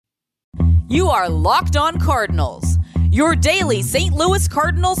You are Locked On Cardinals, your daily St. Louis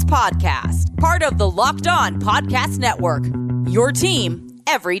Cardinals podcast, part of the Locked On Podcast Network, your team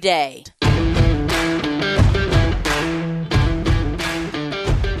every day.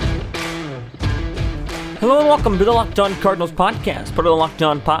 Hello and welcome to the Locked On Cardinals podcast, part of the Locked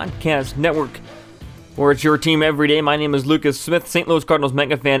On Podcast Network, where it's your team every day. My name is Lucas Smith, St. Louis Cardinals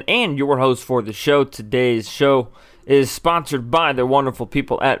mega fan, and your host for the show. Today's show is sponsored by the wonderful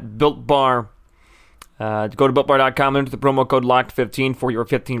people at Built Bar. Go to BuiltBar.com and enter the promo code LOCKED15 for your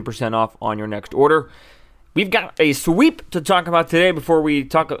 15% off on your next order. We've got a sweep to talk about today. Before we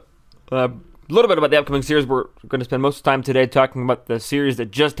talk a little bit about the upcoming series, we're going to spend most of the time today talking about the series that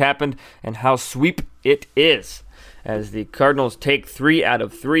just happened and how sweep it is, as the Cardinals take 3 out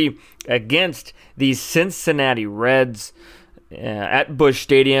of 3 against the Cincinnati Reds at Busch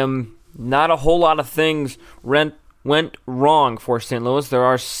Stadium. Not a whole lot of things went wrong for St. Louis. There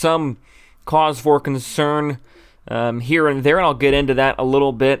are some cause for concern here and there, and I'll get into that a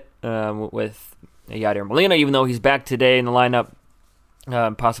little bit with Yadier Molina, even though he's back today in the lineup.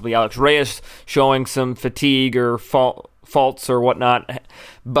 Possibly Alex Reyes showing some fatigue or faults or whatnot,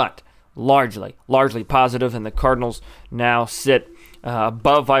 but largely positive, and the Cardinals now sit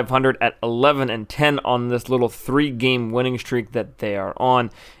above 500 at 11-10 on this little 3-game winning streak that they are on.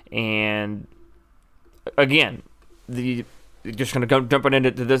 And again, just going to jump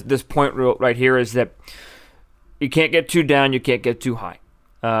into this point right here is that you can't get too down, you can't get too high.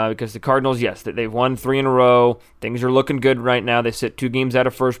 Because the Cardinals, yes, they've won 3 in a row. Things are looking good right now. They sit 2 games out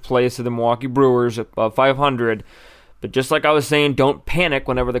of first place of the Milwaukee Brewers above 500. But just like I was saying, don't panic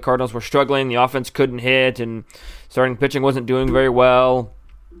whenever the Cardinals were struggling. The offense couldn't hit, and starting pitching wasn't doing very well.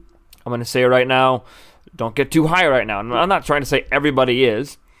 I'm going to say right now, don't get too high right now. I'm not trying to say everybody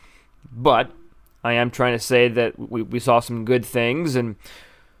is, but I am trying to say that we saw some good things, and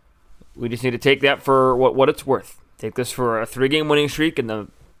we just need to take that for what it's worth. Take this for a 3-game winning streak in the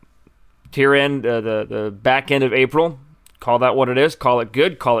tier end, the back end of April. Call that what it is. Call it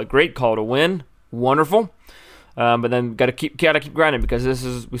good. Call it great. Call it a win. Wonderful. But then gotta keep grinding,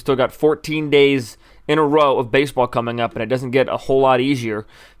 because we still got 14 days in a row of baseball coming up, and it doesn't get a whole lot easier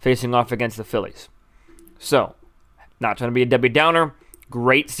facing off against the Phillies. So, not trying to be a Debbie Downer.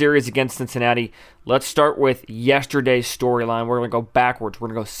 Great series against Cincinnati. Let's start with yesterday's storyline. We're going to go backwards. We're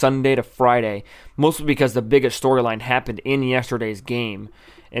going to go Sunday to Friday, mostly because the biggest storyline happened in yesterday's game,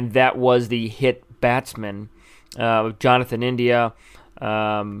 and that was the hit batsman, Jonathan India.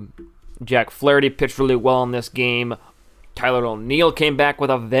 Jack Flaherty pitched really well in this game. Tyler O'Neill came back with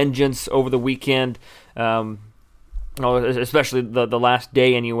a vengeance over the weekend, especially the last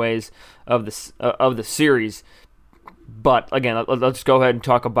day, anyways, of the series. But, again, let's go ahead and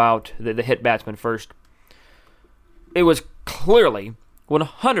talk about the hit batsman first. It was clearly,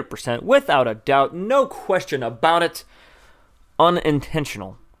 100%, without a doubt, no question about it,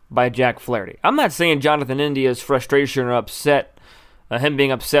 unintentional by Jack Flaherty. I'm not saying Jonathan India's frustration or upset, him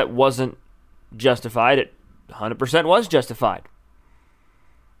being upset wasn't justified. It 100% was justified.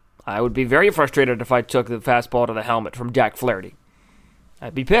 I would be very frustrated if I took the fastball to the helmet from Jack Flaherty.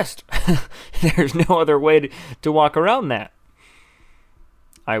 I'd be pissed. There's no other way to walk around that.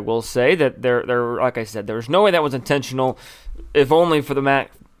 I will say that there, like I said, there's no way that was intentional, if only for the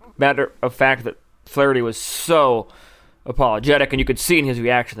matter of fact that Flaherty was so apologetic, and you could see in his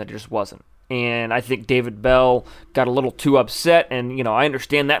reaction that it just wasn't. And I think David Bell got a little too upset, and I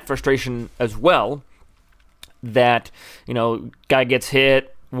understand that frustration as well. That guy gets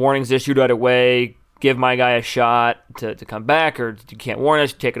hit, warnings issued right away. Give my guy a shot to come back, or you can't warn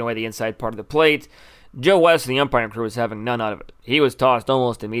us, you're taking away the inside part of the plate. Joe West and the umpiring crew was having none out of it. He was tossed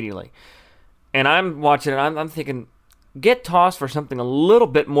almost immediately. And I'm watching it, I'm thinking, get tossed for something a little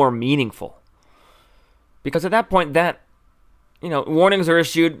bit more meaningful. Because at that point, warnings are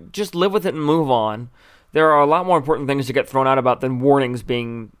issued, just live with it and move on. There are a lot more important things to get thrown out about than warnings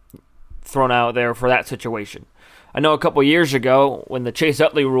being thrown out there for that situation. I know a couple years ago, when the Chase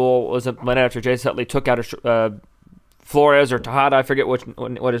Utley rule was implemented after Chase Utley took out Flores or Tejada, I forget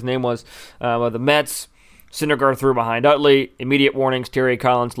what his name was, the Mets, Syndergaard threw behind Utley, immediate warnings, Terry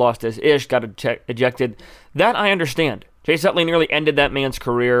Collins lost his ish, got ejected. That I understand. Chase Utley nearly ended that man's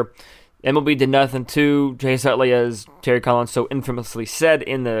career. MLB did nothing to Chase Utley, as Terry Collins so infamously said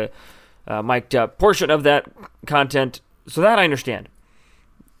in the mic'd up portion of that content. So that I understand.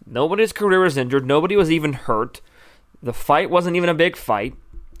 Nobody's career was injured. Nobody was even hurt. The fight wasn't even a big fight.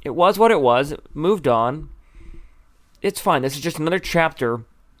 It was what it was. It moved on. It's fine. This is just another chapter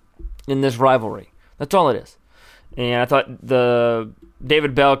in this rivalry. That's all it is. And I thought the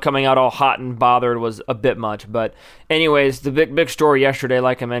David Bell coming out all hot and bothered was a bit much. But anyways, the big story yesterday,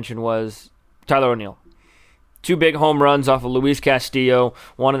 like I mentioned, was Tyler O'Neill. 2 big home runs off of Luis Castillo,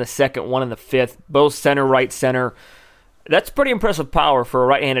 one in the second, one in the fifth, both center, right center. That's pretty impressive power for a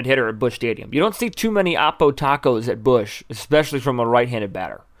right-handed hitter at Busch Stadium. You don't see too many Oppo tacos at Busch, especially from a right-handed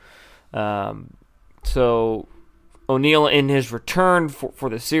batter. So O'Neill, in his return for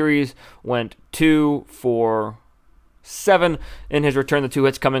the series, went 2 for 7 in his return. The 2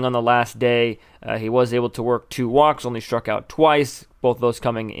 hits coming on the last day. He was able to work 2 walks, only struck out twice, both those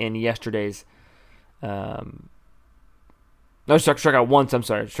coming in yesterday's. Struck out once,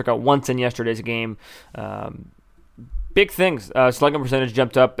 Struck out once in yesterday's game. Big things. Slugging percentage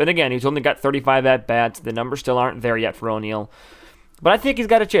jumped up. And again, he's only got 35 at-bats. The numbers still aren't there yet for O'Neill. But I think he's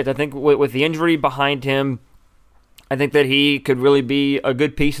got a chance. I think with the injury behind him, I think that he could really be a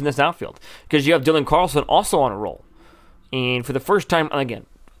good piece in this outfield. Because you have Dylan Carlson also on a roll. And for the first time, again,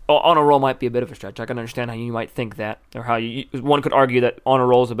 on a roll might be a bit of a stretch. I can understand how you might think that, or how one could argue that on a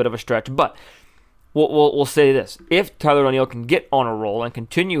roll is a bit of a stretch. But we'll say this. If Tyler O'Neill can get on a roll and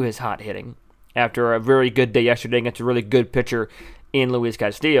continue his hot hitting after a very good day yesterday against a really good pitcher in Luis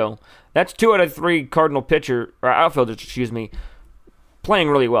Castillo, that's 2 out of 3 Cardinal outfielders, playing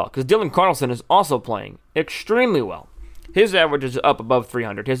really well. Because Dylan Carlson is also playing extremely well. His average is up above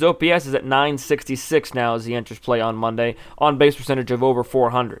 300. His OPS is at 966 now as he enters play on Monday. On base percentage of over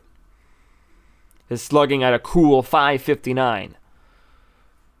 400. His slugging at a cool 559.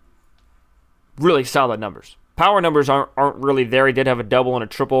 Really solid numbers. Power numbers aren't really there. He did have a double and a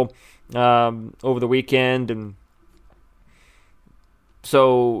triple over the weekend, and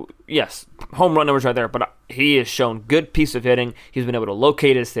so yes, home run numbers right there. But he has shown good piece of hitting. He's been able to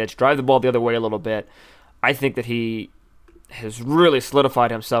locate his pitch, drive the ball the other way a little bit. I think that he has really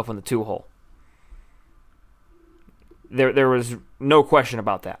solidified himself in the 2-hole. There was no question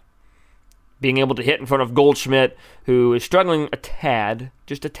about that. Being able to hit in front of Goldschmidt, who is struggling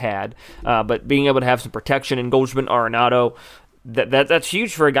just a tad, but being able to have some protection in Goldschmidt and Arenado, that's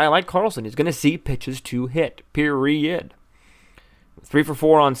huge for a guy like Carlson. He's going to see pitches to hit, period. 3 for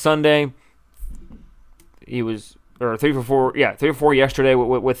 4 on Sunday. He was, 3 for 4 yesterday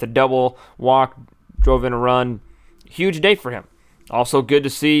with the double walk, drove in a run. Huge day for him. Also good to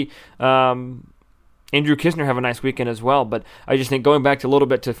see Andrew Kisner have a nice weekend as well. But I just think going back to a little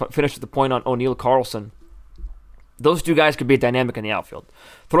bit to finish the point on O'Neill Carlson, those 2 guys could be dynamic in the outfield.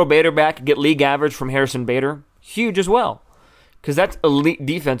 Throw Bader back, get league average from Harrison Bader. Huge as well. Because that's elite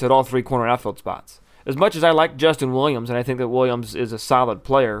defense at all 3 corner outfield spots. As much as I like Justin Williams, and I think that Williams is a solid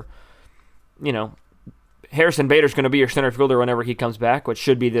player, Harrison Bader's going to be your center fielder whenever he comes back, which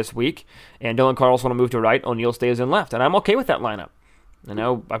should be this week. And Dylan Carlson will move to right. O'Neill stays in left. And I'm okay with that lineup.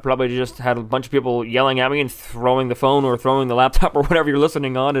 I probably just had a bunch of people yelling at me and throwing the phone or throwing the laptop or whatever you're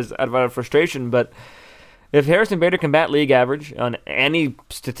listening on is out of frustration. But if Harrison Bader can bat league average on any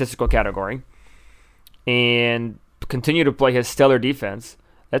statistical category and continue to play his stellar defense,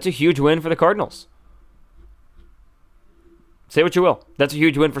 that's a huge win for the Cardinals. Say what you will. That's a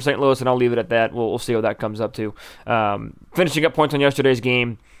huge win for St. Louis, and I'll leave it at that. We'll see what that comes up to. Finishing up points on yesterday's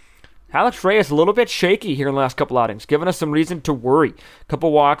game, Alex Reyes a little bit shaky here in the last couple outings, giving us some reason to worry. A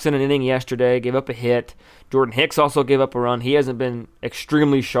couple walks in an inning yesterday, gave up a hit. Jordan Hicks also gave up a run. He hasn't been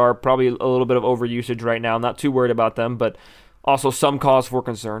extremely sharp, probably a little bit of overusage right now. Not too worried about them, but also some cause for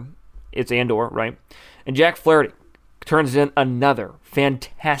concern. It's Andor, right? And Jack Flaherty turns in another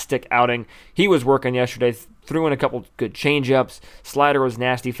fantastic outing. He was working yesterday, threw in a couple good changeups. Slider was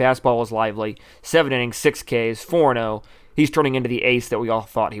nasty, fastball was lively. 7 innings, 6 Ks, 4-0. He's turning into the ace that we all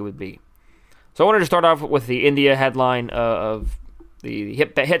thought he would be. So I wanted to start off with the India headline of the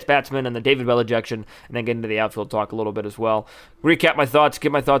hits batsman and the David Bell ejection, and then get into the outfield talk a little bit as well. Recap my thoughts,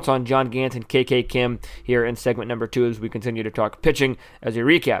 give my thoughts on John Gant and KK Kim here in segment number 2 as we continue to talk pitching as we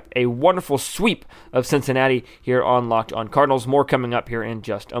recap a wonderful sweep of Cincinnati here on Locked on Cardinals. More coming up here in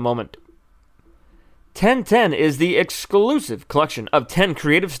just a moment. 1010 is the exclusive collection of 10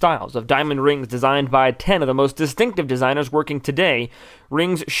 creative styles of diamond rings designed by 10 of the most distinctive designers working today.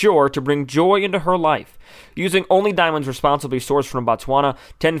 Rings sure to bring joy into her life. Using only diamonds responsibly sourced from Botswana,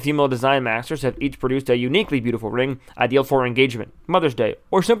 10 female design masters have each produced a uniquely beautiful ring, ideal for engagement, Mother's Day,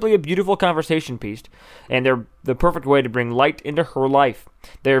 or simply a beautiful conversation piece. And they're the perfect way to bring light into her life.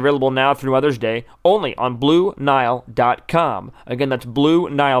 They're available now through Mother's Day only on BlueNile.com. Again, that's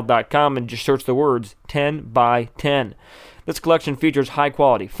BlueNile.com, and just search the words 10 by 10. This collection features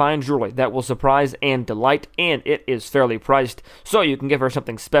high-quality, fine jewelry that will surprise and delight, and it is fairly priced, so you can give her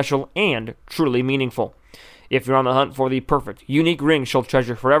something special and truly meaningful. If you're on the hunt for the perfect, unique ring she'll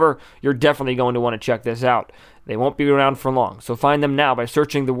treasure forever, you're definitely going to want to check this out. They won't be around for long, so find them now by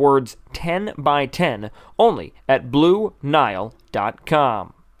searching the words 10 by 10 only at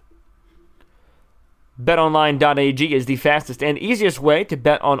BlueNile.com. BetOnline.ag is the fastest and easiest way to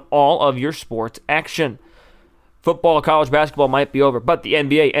bet on all of your sports action. Football, college basketball might be over, but the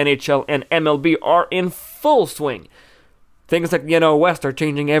NBA, NHL, and MLB are in full swing. Things like the NL West are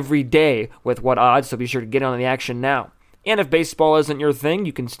changing every day with what odds, so be sure to get on the action now. And if baseball isn't your thing,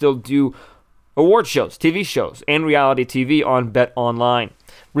 you can still do award shows, TV shows, and reality TV on BetOnline.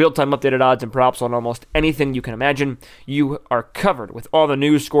 Real-time updated odds and props on almost anything you can imagine. You are covered with all the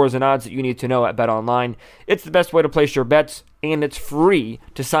news, scores, and odds that you need to know at BetOnline. It's the best way to place your bets, and it's free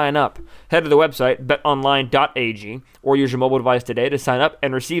to sign up. Head to the website, betonline.ag, or use your mobile device today to sign up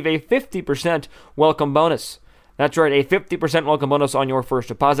and receive a 50% welcome bonus. That's right, a 50% welcome bonus on your first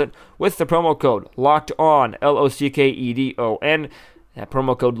deposit with the promo code LOCKEDON, LOCKEDON. That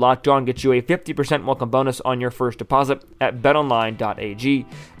promo code LOCKEDON gets you a 50% welcome bonus on your first deposit at betonline.ag.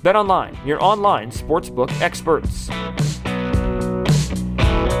 BetOnline, your online sportsbook experts.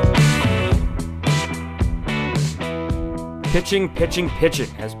 Pitching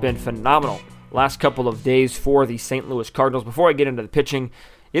has been phenomenal last couple of days for the St. Louis Cardinals. Before I get into the pitching,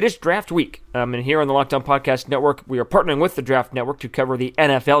 it is draft week, and here on the Locked On Podcast Network, we are partnering with the Draft Network to cover the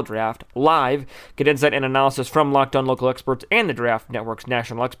NFL Draft live. Get insight and analysis from Locked On local experts and the Draft Network's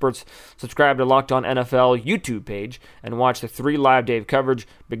national experts. Subscribe to Locked On NFL YouTube page and watch the 3 live day of coverage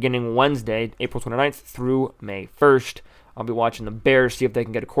beginning Wednesday, April 29th through May 1st. I'll be watching the Bears, see if they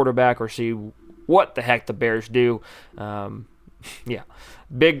can get a quarterback or see what the heck the Bears do.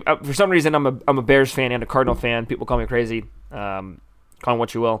 Big. For some reason, I'm a Bears fan and a Cardinal fan. People call me crazy. Call them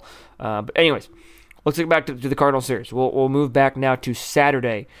what you will. But anyways, let's get back to the Cardinal series. We'll move back now to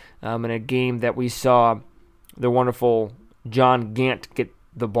Saturday in a game that we saw the wonderful John Gant get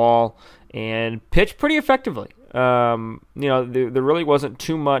the ball and pitch pretty effectively. There really wasn't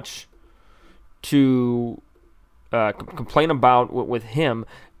too much to complain about with him,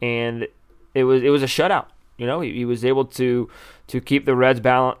 and it was a shutout. He was able to keep the Reds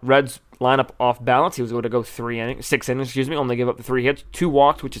lineup off balance. He was able to go 6 innings, only give up the 3 hits, 2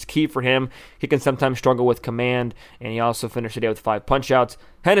 walks, which is key for him. He can sometimes struggle with command, and he also finished the day with 5 punch-outs.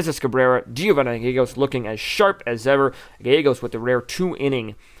 Genesis Cabrera, Giovanni Gallegos looking as sharp as ever. Gallegos with the rare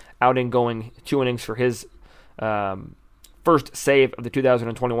 2-inning outing, going 2 innings for his first save of the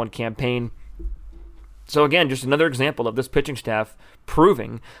 2021 campaign. So again, just another example of this pitching staff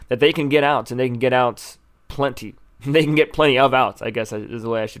proving that they can get outs, and they can get outs plenty. They can get plenty of outs, I guess is the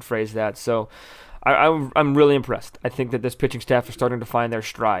way I should phrase that. So I'm really impressed. I think that this pitching staff is starting to find their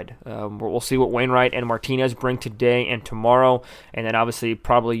stride. We'll see what Wainwright and Martinez bring today and tomorrow. And then obviously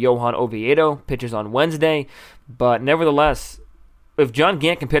probably Johan Oviedo pitches on Wednesday. But nevertheless, if John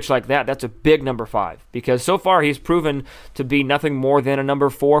Gant can pitch like that, that's a big number 5. Because so far he's proven to be nothing more than a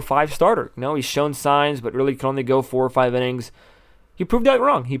number 4 or 5 starter. He's shown signs, but really can only go 4 or 5 innings. He proved that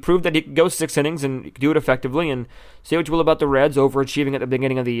wrong. He proved that he could go 6 innings and do it effectively. And say what you will about the Reds overachieving at the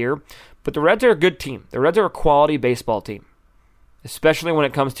beginning of the year, but the Reds are a good team. The Reds are a quality baseball team, especially when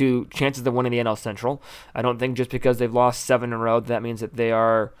it comes to chances of winning the NL Central. I don't think just because they've lost 7 in a row that means that they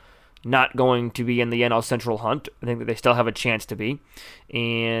are not going to be in the NL Central hunt. I think that they still have a chance to be.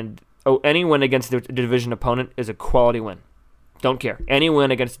 And any win against the division opponent is a quality win. Don't care. Any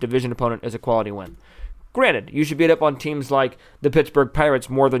win against a division opponent is a quality win. Granted, you should beat up on teams like the Pittsburgh Pirates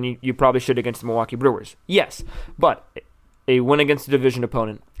more than you probably should against the Milwaukee Brewers. Yes, but a win against a division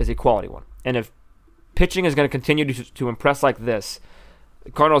opponent is a quality one. And if pitching is going to continue to impress like this,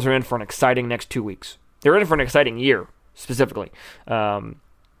 the Cardinals are in for an exciting next 2 weeks. They're in for an exciting year, specifically,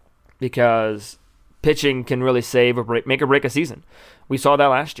 because pitching can really make or break a season. We saw that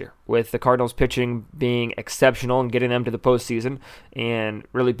last year with the Cardinals pitching being exceptional and getting them to the postseason and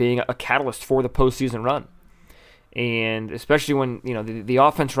really being a catalyst for the postseason run. And especially when, the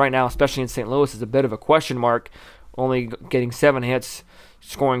offense right now, especially in St. Louis, is a bit of a question mark, only getting 7 hits,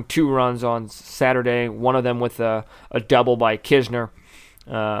 scoring 2 runs on Saturday, one of them with a double by Kisner,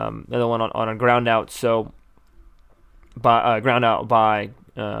 the other one on a ground out. So, ground out by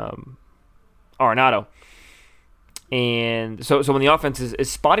Arenado. And so when the offense is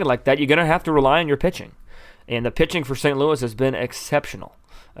spotty like that, you're going to have to rely on your pitching. And the pitching for St. Louis has been exceptional.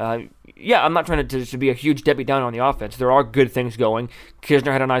 I'm not trying to be a huge Debbie Downer on the offense. There are good things going.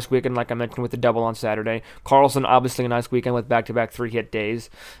 Kisner had a nice weekend, like I mentioned, with the double on Saturday. Carlson, obviously, a nice weekend with back-to-back 3-hit days.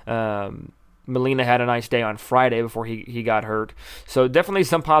 Molina had a nice day on Friday before he got hurt. So definitely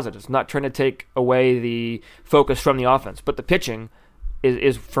some positives. Not trying to take away the focus from the offense. But the pitching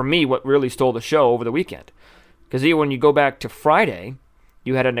is for me, what really stole the show over the weekend. Because even when you go back to Friday,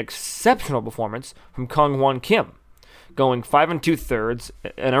 you had an exceptional performance from Kong-Hwan Kim, going 5 2/3,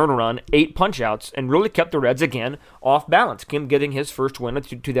 an earned run, 8 punch-outs, and really kept the Reds again off balance. Kim getting his first win of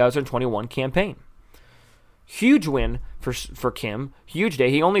the 2021 campaign. Huge win for Kim. Huge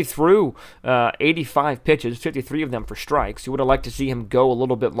day. He only threw 85 pitches, 53 of them for strikes. You would have liked to see him go a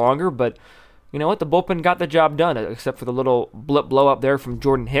little bit longer, but you know what? The bullpen got the job done, except for the little blip blow up there from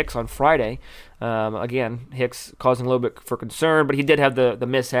Jordan Hicks on Friday. Again, Hicks causing a little bit for concern, but he did have the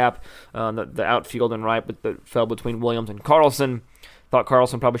mishap, the outfield and right, but that fell between Williams and Carlson. Thought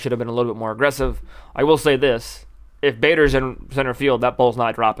Carlson probably should have been a little bit more aggressive. I will say this. If Bader's in center field, that ball's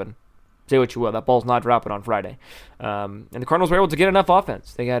not dropping. Say what you will, that ball's not dropping on Friday. And the Cardinals were able to get enough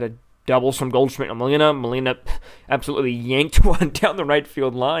offense. They got a doubles from Goldschmidt and Molina. Molina absolutely yanked one down the right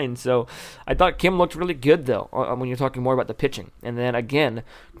field line. So I thought Kim looked really good, though, when you're talking more about the pitching. And then, again,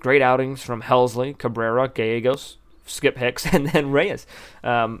 great outings from Helsley, Cabrera, Gallegos, Skip Hicks, and then Reyes.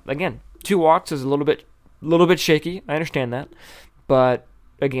 Again, 2 walks is a little bit shaky. I understand that. But,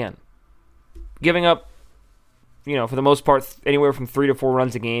 again, giving up, for the most part, anywhere from 3 to 4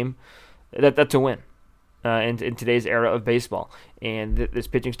 runs a game, that's a win in today's era of baseball. And this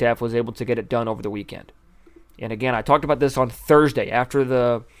pitching staff was able to get it done over the weekend. And again, I talked about this on Thursday after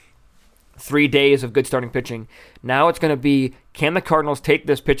the 3 days of good starting pitching. Now it's going to be, can the Cardinals take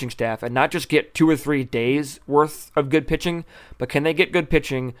this pitching staff and not just get 2 or 3 days worth of good pitching, but can they get good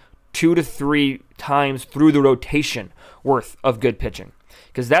pitching 2 to 3 times through the rotation worth of good pitching?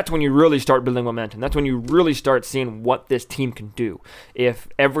 Because that's when you really start building momentum. That's when you really start seeing what this team can do. If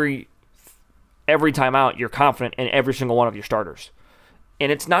every time out, you're confident in every single one of your starters.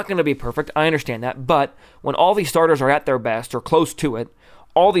 And it's not going to be perfect, I understand that, but when all these starters are at their best or close to it,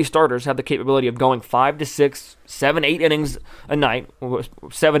 all these starters have the capability of going 5 to 6, 7, 8 innings a night.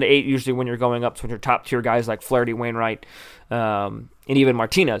 7 to 8 usually when you're going up to your top-tier guys like Flaherty, Wainwright, and even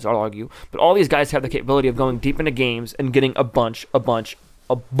Martinez, I'll argue. But all these guys have the capability of going deep into games and getting a bunch of outs.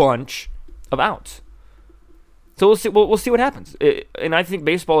 So we'll see what happens. And I think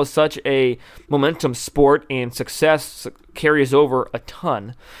baseball is such a momentum sport, and success carries over a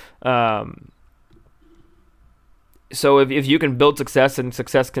ton. So if you can build success, and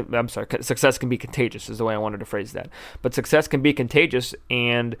success can be contagious is the way I wanted to phrase that. But success can be contagious,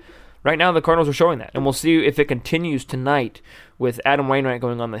 and right now the Cardinals are showing that. And we'll see if it continues tonight with Adam Wainwright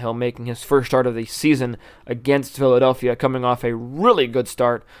going on the hill, making his first start of the season against Philadelphia, coming off a really good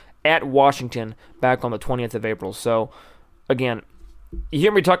start at Washington back on the 20th of April. So, again, you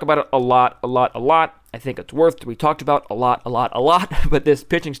hear me talk about it a lot. I think it's worth to be talked about a lot. But this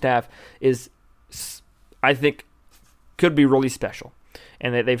pitching staff is, I think, could be really special.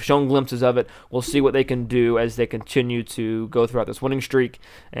 And they've shown glimpses of it. We'll see what they can do as they continue to go throughout this winning streak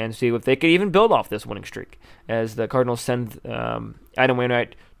and see if they can even build off this winning streak as the Cardinals send Adam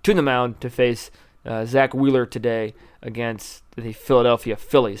Wainwright to the mound to face Zach Wheeler today against the Philadelphia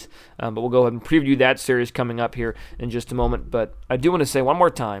Phillies. But we'll go ahead and preview that series coming up here in just a moment. But I do want to say one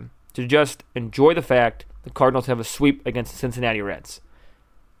more time to just enjoy the fact the Cardinals have a sweep against the Cincinnati Reds.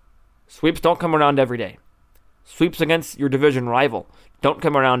 Sweeps don't come around every day. Sweeps against your division rival don't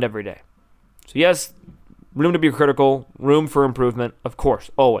come around every day. So yes, room to be critical, room for improvement, of course,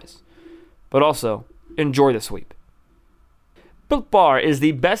 always. But also, enjoy the sweep. Built Bar is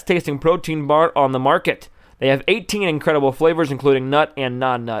the best tasting protein bar on the market. They have 18 incredible flavors, including nut and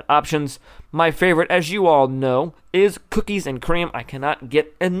non-nut options. My favorite, as you all know, is cookies and cream. I cannot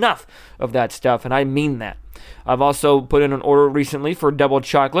get enough of that stuff, and I mean that. I've also put in an order recently for double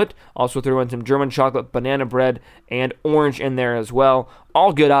chocolate. Also threw in some German chocolate, banana bread, and orange in there as well.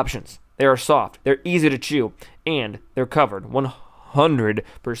 All good options. They are soft, they're easy to chew, and they're covered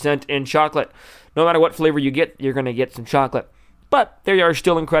 100% in chocolate. No matter what flavor you get, you're going to get some chocolate. But they are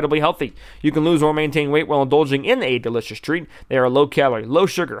still incredibly healthy. You can lose or maintain weight while indulging in a delicious treat. They are low calorie, low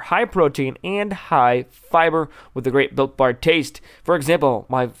sugar, high protein, and high fiber with a great Built Bar taste. For example,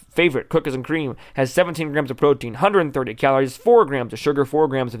 my favorite, cookies and cream, has 17 grams of protein, 130 calories, 4 grams of sugar, 4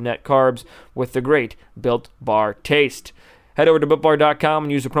 grams of net carbs with the great Built Bar taste. Head over to BuiltBar.com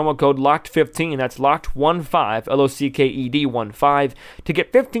and use the promo code LOCKED15, that's LOCKED15, LOCKED15, to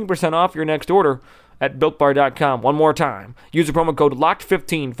get 15% off your next order at BuiltBar.com. One more time. Use the promo code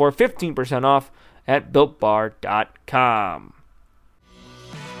LOCKED15 for 15% off at BuiltBar.com.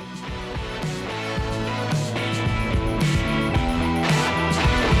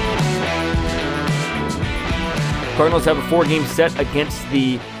 Cardinals have a 4-game set against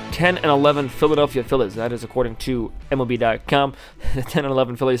the 10-11 Philadelphia Phillies. That is according to MLB.com. The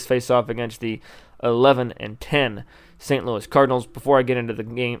 10-11 Phillies face off against the 11-10 St. Louis Cardinals. Before I get into the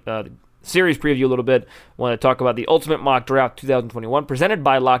game, series preview a little bit, I want to talk about the Ultimate Mock Draft 2021 presented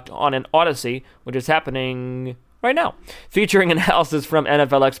by Locked On and Odyssey, which is happening right now, featuring analysis from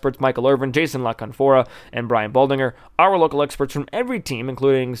NFL experts Michael Irvin, Jason LaConfora, and Brian Baldinger, our local experts from every team,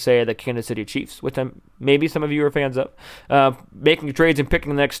 including, say, the Kansas City Chiefs, which maybe some of you are fans of, making trades and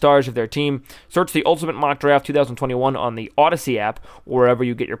picking the next stars of their team. Search the Ultimate Mock Draft 2021 on the Odyssey app or wherever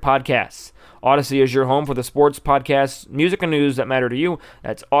you get your podcasts. Odyssey is your home for the sports, podcasts, music, and news that matter to you.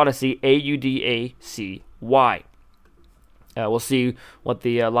 That's Odyssey, AUDACY. We'll see what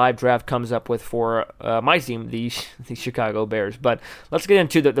the live draft comes up with for my team, the Chicago Bears. But let's get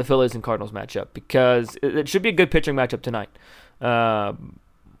into the Phillies and Cardinals matchup, because it should be a good pitching matchup tonight.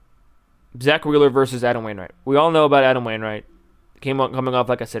 Zach Wheeler versus Adam Wainwright. We all know about Adam Wainwright. Coming off,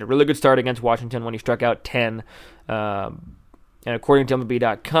 like I said, a really good start against Washington when he struck out 10. And according to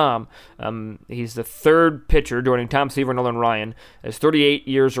MLB.com, he's the third pitcher, joining Tom Seaver and Nolan Ryan, as 38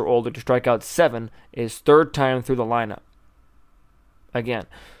 years or older, to strike out 7, his third time through the lineup. Again,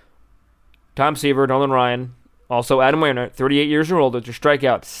 Tom Seaver, Nolan Ryan, also Adam Wainwright, 38 years or older, to strike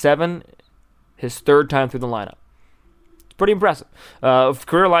out 7, his third time through the lineup. It's pretty impressive.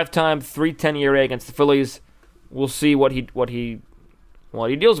 Career lifetime, 3.10 ERA against the Phillies. We'll see what he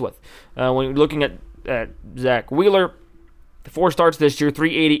deals with. When you're looking at Zach Wheeler, 4 starts this year,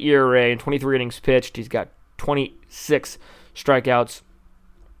 3.80 ERA, and 23 innings pitched. He's got 26 strikeouts.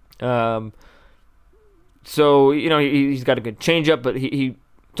 So, he's got a good changeup, but he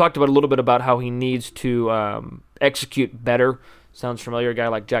talked about a little bit about how he needs to execute better. Sounds familiar. A guy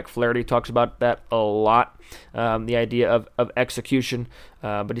like Jack Flaherty talks about that a lot, the idea of execution.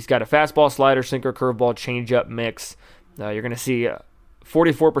 But he's got a fastball, slider, sinker, curveball, changeup mix. You're going to see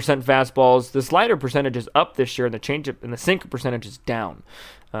 44% fastballs. The slider percentage is up this year, and the changeup and the sinker percentage is down.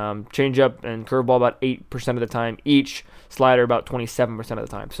 Changeup and curveball about 8% of the time each. Slider about 27% of the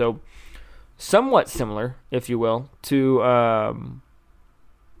time. So somewhat similar, if you will, to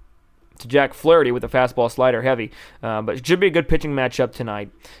Jack Flaherty with the fastball, slider heavy. But it should be a good pitching matchup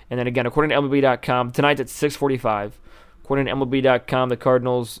tonight. And then again, according to MLB.com, tonight's at 6:45. According to MLB.com, the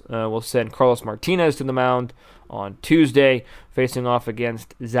Cardinals will send Carlos Martinez to the mound on Tuesday, facing off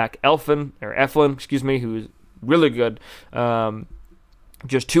against Zach Eflin, who's really good.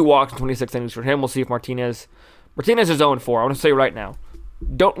 Just 2 walks and 26 innings for him. We'll see if Martinez is 0-4. I want to say right now,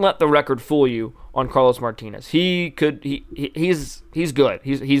 don't let the record fool you on Carlos Martinez. He's good. He's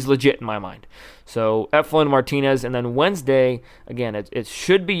legit in my mind. So Eflin, Martinez, and then Wednesday, again, it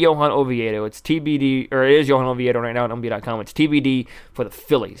should be Johan Oviedo. It's TBD, or it is Johan Oviedo right now on MLB.com. It's TBD for the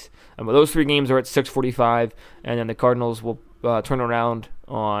Phillies. But those 3 games are at 6:45, and then the Cardinals will turn around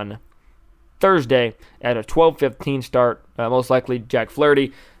on Thursday at a 12:15 start. Most likely Jack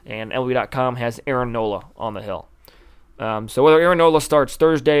Flaherty, and MLB.com has Aaron Nola on the hill. So whether Aaron Nola starts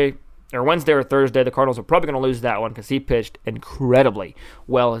Wednesday or Thursday, the Cardinals are probably going to lose that one because he pitched incredibly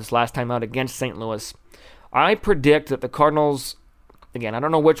well his last time out against St. Louis. I predict that the Cardinals, again, I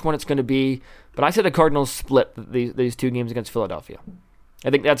don't know which one it's going to be, but I say the Cardinals split these 2 games against Philadelphia. I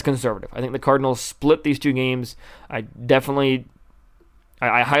think that's conservative. I think the Cardinals split these 2 games. I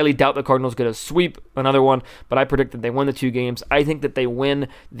highly doubt the Cardinals get a sweep another one, but I predict that they win the 2 games. I think that they win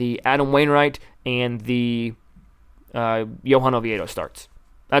the Adam Wainwright and the Johan Oviedo starts.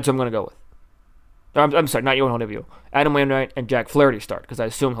 That's what I'm going to go with. I'm sorry, not Johan Oviedo. Adam Wainwright and Jack Flaherty start, because I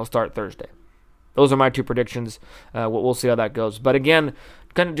assume he'll start Thursday. Those are my 2 predictions. We'll see how that goes. But again,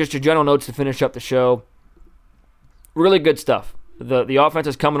 kind of just your general notes to finish up the show. Really good stuff. The offense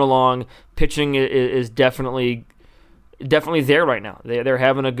is coming along. Pitching is definitely there right now. They're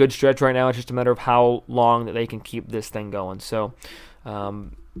having a good stretch right now. It's just a matter of how long that they can keep this thing going. So,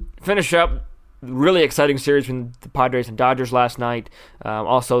 finish up. Really exciting series between the Padres and Dodgers last night.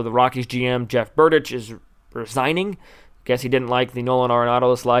 Also, the Rockies GM, Jeff Burdich, is resigning. Guess he didn't like the Nolan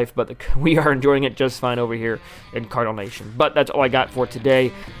Arenado-less life, but we are enjoying it just fine over here in Cardinal Nation. But that's all I got for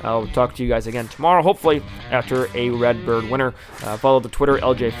today. I'll talk to you guys again tomorrow, hopefully after a Redbird winner. Follow the Twitter,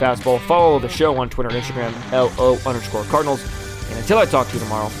 LJ Fastball. Follow the show on Twitter and Instagram, LO_Cardinals. And until I talk to you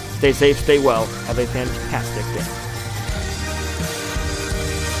tomorrow, stay safe, stay well, have a fantastic day.